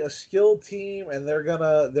be a skilled team and they're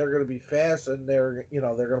gonna be fast and they're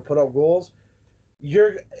gonna put up goals,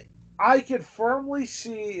 I could firmly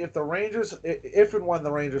see if and when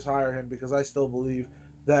the Rangers hire him, because I still believe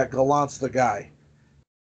that Gallant's the guy.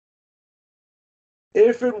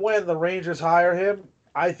 If and when the Rangers hire him,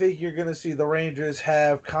 I think you're going to see the Rangers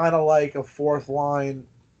have kind of like a fourth line,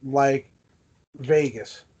 like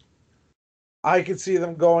Vegas. I could see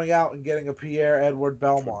them going out and getting a Pierre-Edouard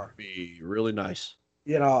Bellemare. Would be really nice.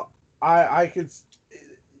 I could.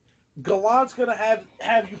 Gallant's going to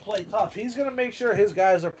have you play tough. He's going to make sure his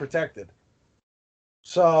guys are protected.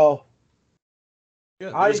 So,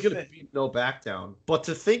 yeah, there's going to be no back down. But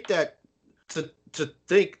to think that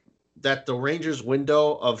the Rangers'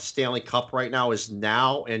 window of Stanley Cup right now is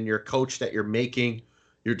now, and your coach that you're making,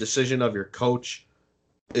 your decision of your coach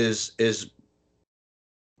is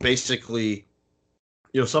basically,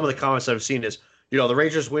 some of the comments I've seen is, the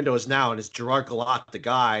Rangers' window is now, and is Gerard Gallant the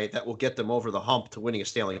guy that will get them over the hump to winning a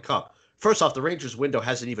Stanley Cup? First off, the Rangers' window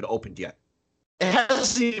hasn't even opened yet. It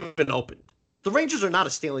hasn't even opened. The Rangers are not a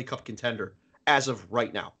Stanley Cup contender as of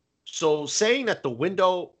right now. So saying that the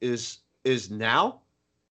window is now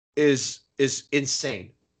is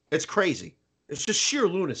insane. It's crazy. It's just sheer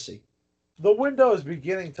lunacy. The window is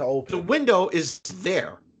beginning to open. The window is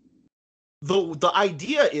there. The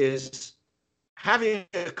idea is having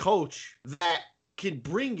a coach that can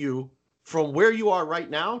bring you from where you are right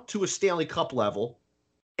now to a Stanley Cup level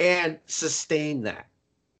and sustain that.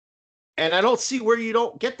 And I don't see where you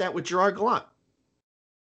don't get that with Gerard Gallant.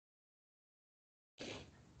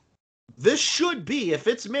 This should be, if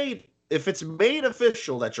it's made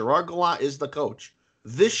official that Gerard Gallant is the coach,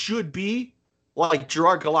 this should be like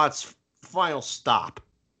Gerard Gallant's final stop.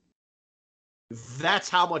 That's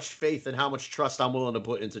how much faith and how much trust I'm willing to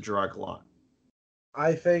put into Gerard Gallant.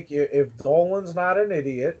 I think if Dolan's not an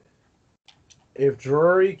idiot, if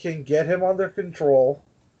Drury can get him under control,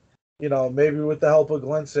 maybe with the help of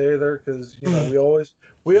Glenn Sather, because we've always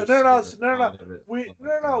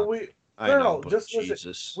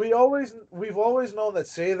known that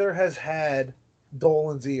Sather has had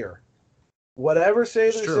Dolan's ear. Whatever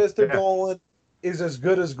Sather says to Dolan is as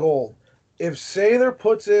good as gold. If Sather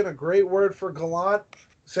puts in a great word for Gallant,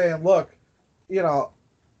 saying, look,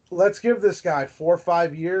 let's give this guy 4 or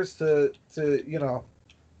 5 years to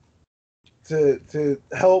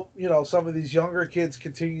help, some of these younger kids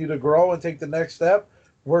continue to grow and take the next step,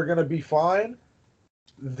 we're going to be fine.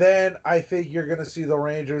 Then I think you're going to see the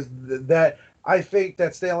Rangers I think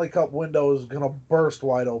that Stanley Cup window is going to burst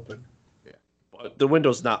wide open. Yeah. But the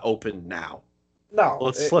window's not open now. No.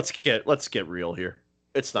 Let's get real here.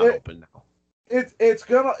 It's not open now. It's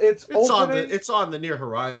on the near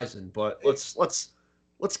horizon, but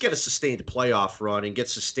let's get a sustained playoff run and get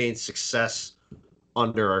sustained success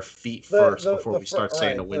under our feet first before we start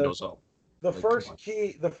saying the window's open. The first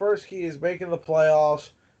key is making the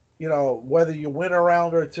playoffs. Whether you win a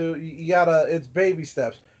round or two, it's baby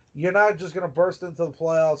steps. You're not just going to burst into the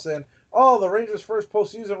playoffs and, the Rangers' first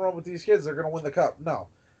postseason run with these kids, they're going to win the cup. No.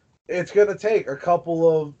 It's going to take a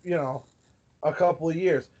couple of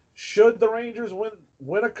years. Should the Rangers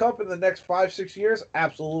win a cup in the next 5-6 years?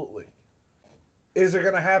 Absolutely. Is it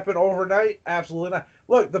going to happen overnight? Absolutely not.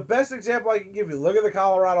 Look, the best example I can give you, look at the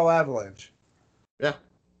Colorado Avalanche. Yeah.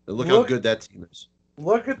 Look how good that team is.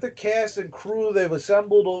 Look at the cast and crew they've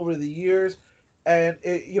assembled over the years. And,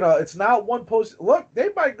 it's not one post. Look, they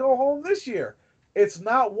might go home this year. It's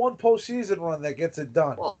not one postseason run that gets it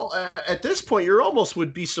done. Well, at this point, you almost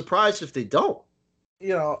would be surprised if they don't. They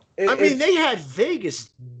had Vegas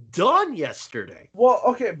done yesterday. Well,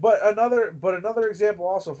 okay, but another example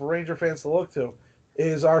also for Ranger fans to look to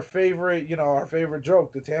is our favorite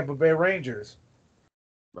joke, the Tampa Bay Rangers.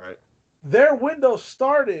 Right. Their window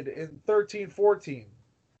started in 13-14.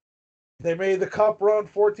 They made the cup run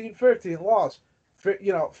 14-15, lost.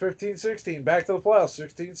 15-16, back to the playoffs,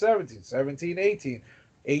 16-17, 17-18,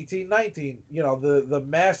 18-19, the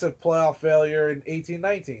massive playoff failure in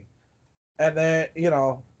 18-19. And then,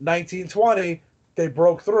 19-20, they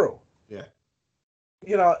broke through. Yeah.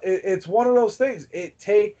 It's one of those things.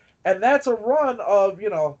 And that's a run of,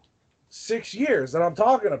 6 years that I'm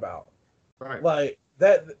talking about. Right. Like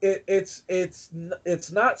that,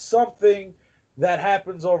 it's not something that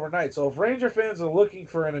happens overnight. So if Ranger fans are looking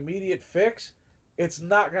for an immediate fix, it's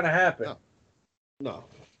not going to happen. No.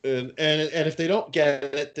 And if they don't get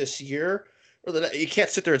it this year, you can't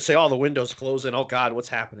sit there and say, the window's closing. Oh God, what's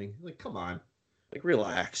happening? Like, come on. Like,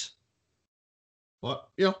 relax. What?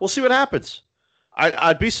 We'll see what happens.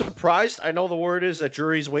 I'd be surprised. I know the word is that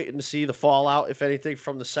jury's waiting to see the fallout, if anything,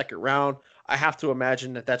 from the second round. I have to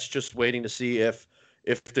imagine that that's just waiting to see if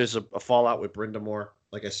there's a fallout with Brindamore.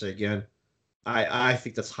 Like I say again, I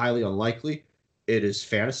think that's highly unlikely. It is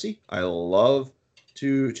fantasy. I love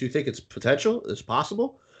to think it's potential, it's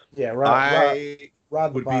possible. Yeah,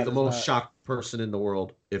 Rod would be the most shocked person in the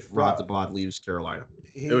world if Rod Dabod leaves Carolina.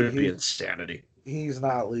 It would be insanity. He's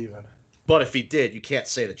not leaving. But if he did, you can't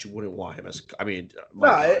say that you wouldn't want him as. I mean,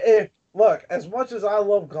 look, as much as I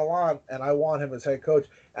love Gallant and I want him as head coach,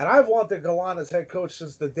 and I've wanted Gallant as head coach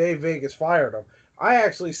since the day Vegas fired him. I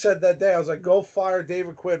actually said that day, I was like, go fire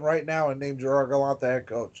David Quinn right now and name Gerard Gallant the head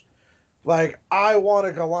coach. Like, I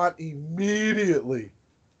wanted Gallant immediately.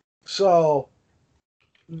 So,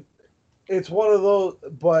 it's one of those,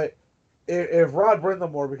 but if Rod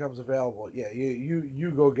Brindamore becomes available, yeah,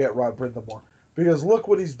 you go get Rod Brindamore. Because look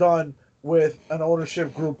what he's done with an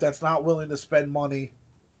ownership group that's not willing to spend money,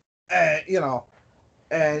 and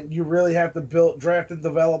and you really have to draft and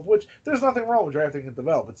develop. Which there's nothing wrong with drafting and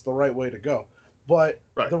develop; it's the right way to go. But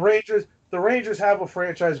the Rangers have a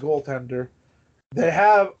franchise goaltender. They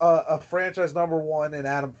have a franchise number one in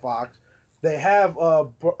Adam Fox. They have a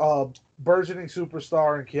burgeoning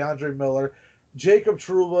superstar in Keandre Miller. Jacob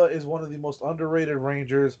Trouba is one of the most underrated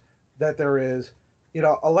Rangers that there is.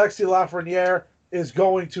 Alexis Lafreniere is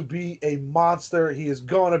going to be a monster. He is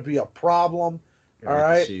going to be a problem. All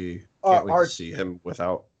right. Can't wait to see him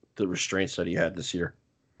without the restraints that he had this year.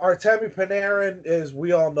 Artemi Panarin is.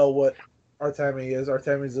 We all know what Artemi is.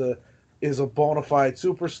 Artemi is a bona fide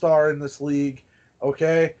superstar in this league.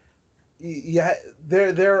 Okay. Yeah,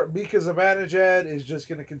 Mika Zibanejad is just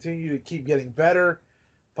going to continue to keep getting better.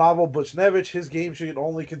 Pavel Buchnevich, his game should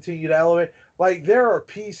only continue to elevate. Like, there are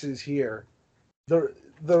pieces here. The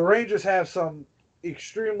Rangers have some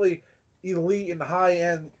extremely elite and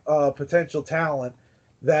high-end potential talent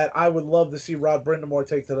that I would love to see Rod Brindamore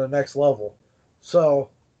take to the next level.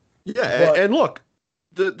 So, yeah, and look,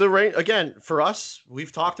 the Rangers, again, for us,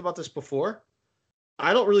 we've talked about this before.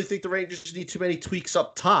 I don't really think the Rangers need too many tweaks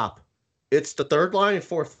up top. It's the third line and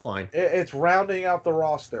fourth line. It's rounding out the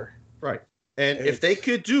roster. Right. And if they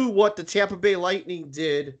could do what the Tampa Bay Lightning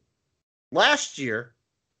did last year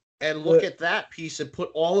and look at that piece and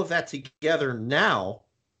put all of that together now,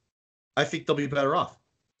 I think they'll be better off.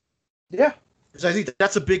 Yeah. Because I think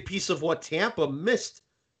that's a big piece of what Tampa missed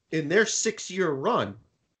in their 6-year run.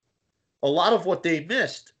 A lot of what they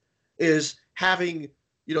missed is having,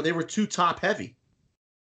 they were too top heavy.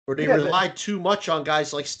 Or they relied too much on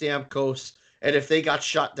guys like Stamkos, and if they got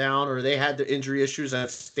shut down or they had the injury issues that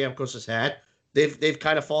Stamkos has had, they've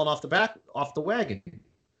kind of fallen off the wagon.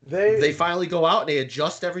 They finally go out and they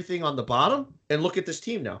adjust everything on the bottom and look at this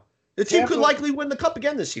team now. The team could likely win the cup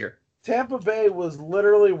again this year. Tampa Bay was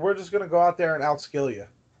literally, we're just going to go out there and outskill you.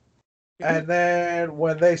 Mm-hmm. And then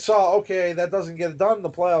when they saw, okay, that doesn't get it done in the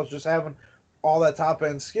playoffs, just having all that top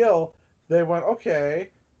end skill, they went, okay,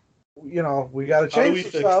 we got to change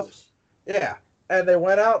some stuff. Yeah. And they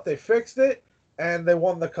went out, they fixed it, and they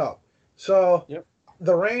won the cup. So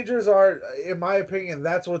the Rangers are, in my opinion,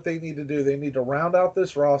 that's what they need to do. They need to round out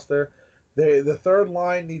this roster. The third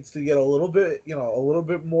line needs to get a little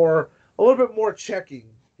bit more checking.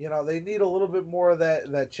 They need a little bit more of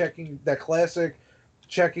that checking, that classic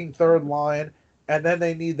checking third line. And then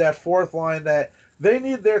they need that fourth line they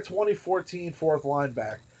need their 2014 fourth line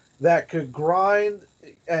back that could grind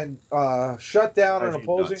and shut down an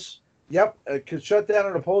opposing. Nuts. Yep, it could shut down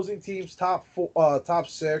an opposing team's top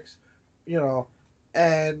six,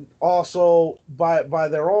 and also by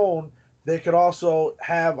their own, they could also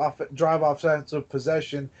have drive offensive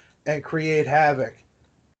possession and create havoc.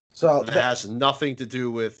 So that has nothing to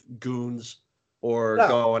do with goons or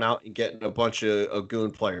going out and getting a bunch of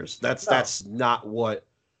goon players. That's not what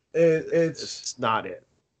it's not it.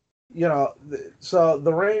 So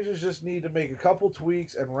the Rangers just need to make a couple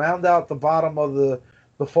tweaks and round out the bottom of the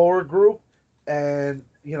forward group, and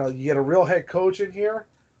you get a real head coach in here,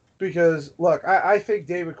 because look, I think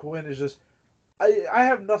David Quinn is just, I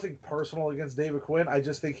have nothing personal against David Quinn. I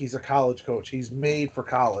just think he's a college coach. He's made for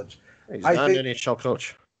college. He's not an NHL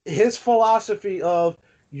coach. His philosophy of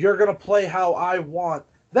you're going to play how I want,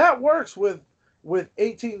 that works with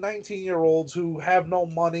 18, 19-year-olds who have no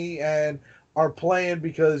money and are playing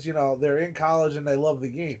because, they're in college and they love the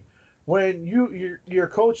game. When you're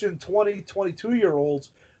coaching 20,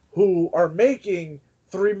 22-year-olds who are making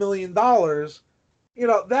 $3 million,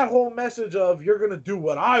 that whole message of you're going to do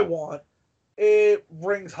what I want, it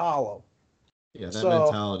rings hollow. Yeah, that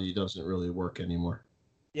mentality doesn't really work anymore.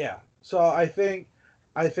 Yeah. So I think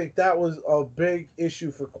I think that was a big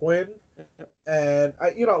issue for Quinn. And,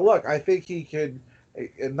 look, I think he can,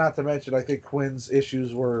 and not to mention, I think Quinn's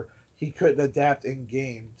issues were he couldn't adapt in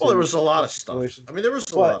game. Well, there was a lot of stuff. I mean, there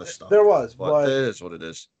was a lot of stuff. There was, but it is what it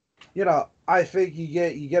is. I think you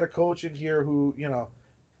get a coach in here who,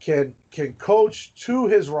 can coach to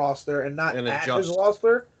his roster and not at his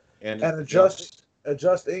roster and adjust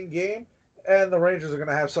in game, and the Rangers are going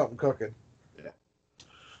to have something cooking.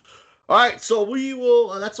 All right, so we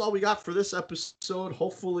will. That's all we got for this episode.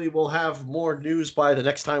 Hopefully, we'll have more news by the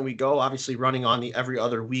next time we go. Obviously, running on the every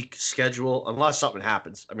other week schedule, unless something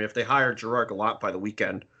happens. I mean, if they hire Gerard Gallant by the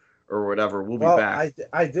weekend or whatever, we'll be back.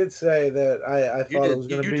 I did say that I thought it was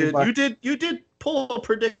going to be. You did pull a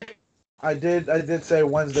prediction. I did say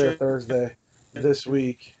Wednesday or Thursday this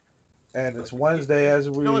week, and it's Wednesday as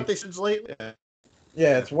we. You know what they said lately?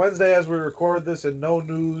 Yeah, it's Wednesday as we record this, and no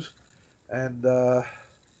news, and.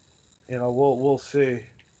 We'll see,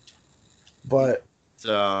 but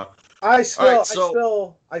I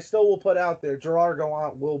still will put out there Gerard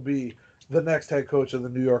Gallant will be the next head coach of the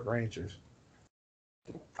New York Rangers.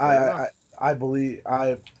 I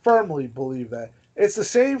firmly believe that. It's the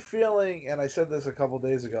same feeling, and I said this a couple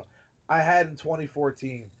days ago, I had in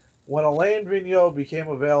 2014 when Alain Vigneault became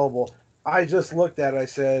available. I just looked at it. I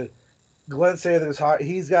said, Glenn Sather's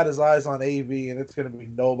he's got his eyes on AV, and it's going to be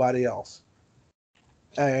nobody else.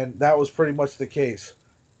 And that was pretty much the case.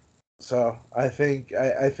 So I think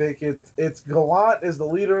it's Gallant is the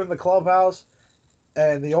leader in the clubhouse,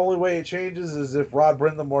 and the only way it changes is if Rod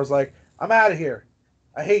Brindamore's like, I'm out of here.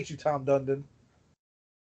 I hate you, Tom Dundon.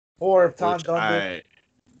 Or if Tom Dundon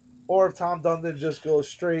just goes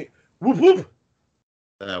straight whoop whoop.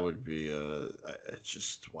 That would be it's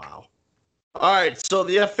just wow. All right, so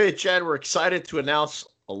the FHN, we're excited to announce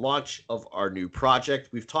a launch of our new project.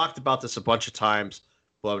 We've talked about this a bunch of times.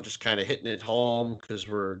 Well, I'm just kind of hitting it home because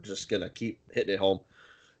we're just going to keep hitting it home.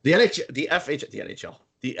 The NHL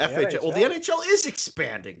is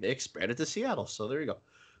expanding. They expanded to Seattle, so there you go.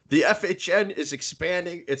 The FHN is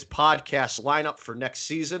expanding its podcast lineup for next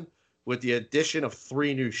season with the addition of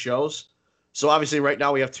 3 new shows. So obviously right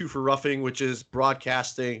now we have 2 for Roughing, which is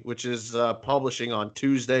broadcasting, which is publishing on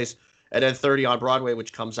Tuesdays, and then 30 on Broadway,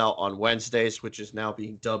 which comes out on Wednesdays, which is now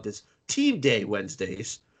being dubbed as Team Day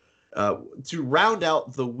Wednesdays. To round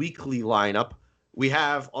out the weekly lineup, we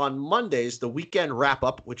have on Mondays the weekend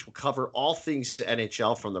wrap-up, which will cover all things to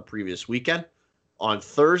NHL from the previous weekend. On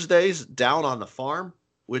Thursdays, Down on the Farm,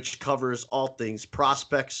 which covers all things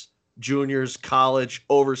prospects, juniors, college,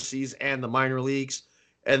 overseas, and the minor leagues.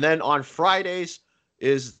 And then on Fridays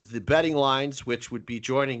is the Betting Lines, which would be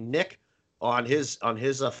joining Nick on his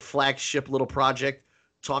flagship little project,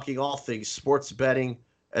 talking all things sports betting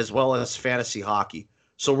as well as fantasy hockey.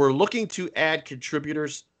 So we're looking to add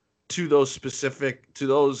contributors to those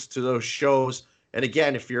shows. And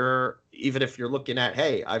again, if you're looking at,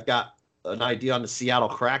 hey, I've got an idea on the Seattle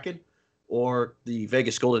Kraken or the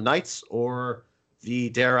Vegas Golden Knights or the,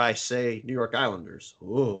 dare I say, New York Islanders.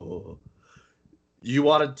 Ooh. You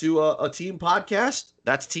want to do a team podcast?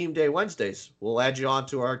 That's Team Day Wednesdays. We'll add you on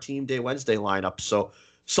to our Team Day Wednesday lineup. So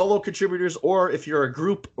solo contributors, or if you're a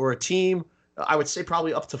group or a team, I would say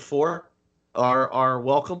probably up to 4 are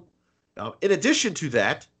welcome. In addition to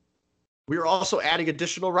that, we are also adding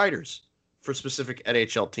additional writers for specific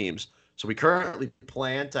NHL teams. So we currently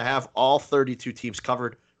plan to have all 32 teams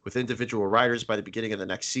covered with individual writers by the beginning of the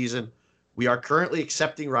next season. We are currently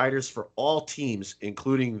accepting writers for all teams,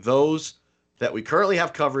 including those that we currently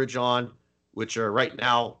have coverage on, which are right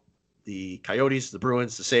now the Coyotes, the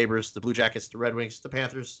Bruins, the Sabres, the Blue Jackets, the Red Wings, the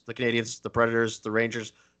Panthers, the Canadiens, the Predators, the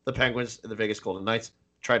Rangers, the Penguins, and the Vegas Golden Knights.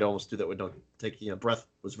 Tried to almost do that with no taking a breath.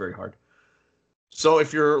 It was very hard. So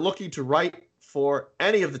if you're looking to write for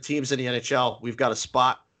any of the teams in the NHL, we've got a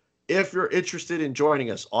spot. If you're interested in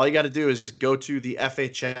joining us, all you got to do is go to the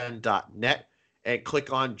FHN.net and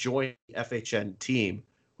click on Join FHN Team.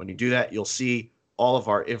 When you do that, you'll see all of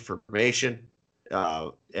our information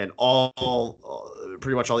and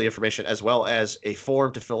pretty much all the information, as well as a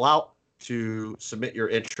form to fill out to submit your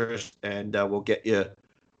interest, and we'll get you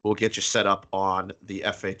set up on the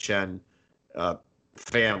FHN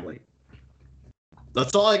family.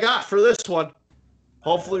 That's all I got for this one.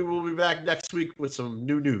 Hopefully we'll be back next week with some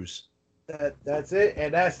new news. That's it,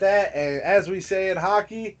 and that's that. And as we say in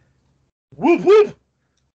hockey, whoop whoop.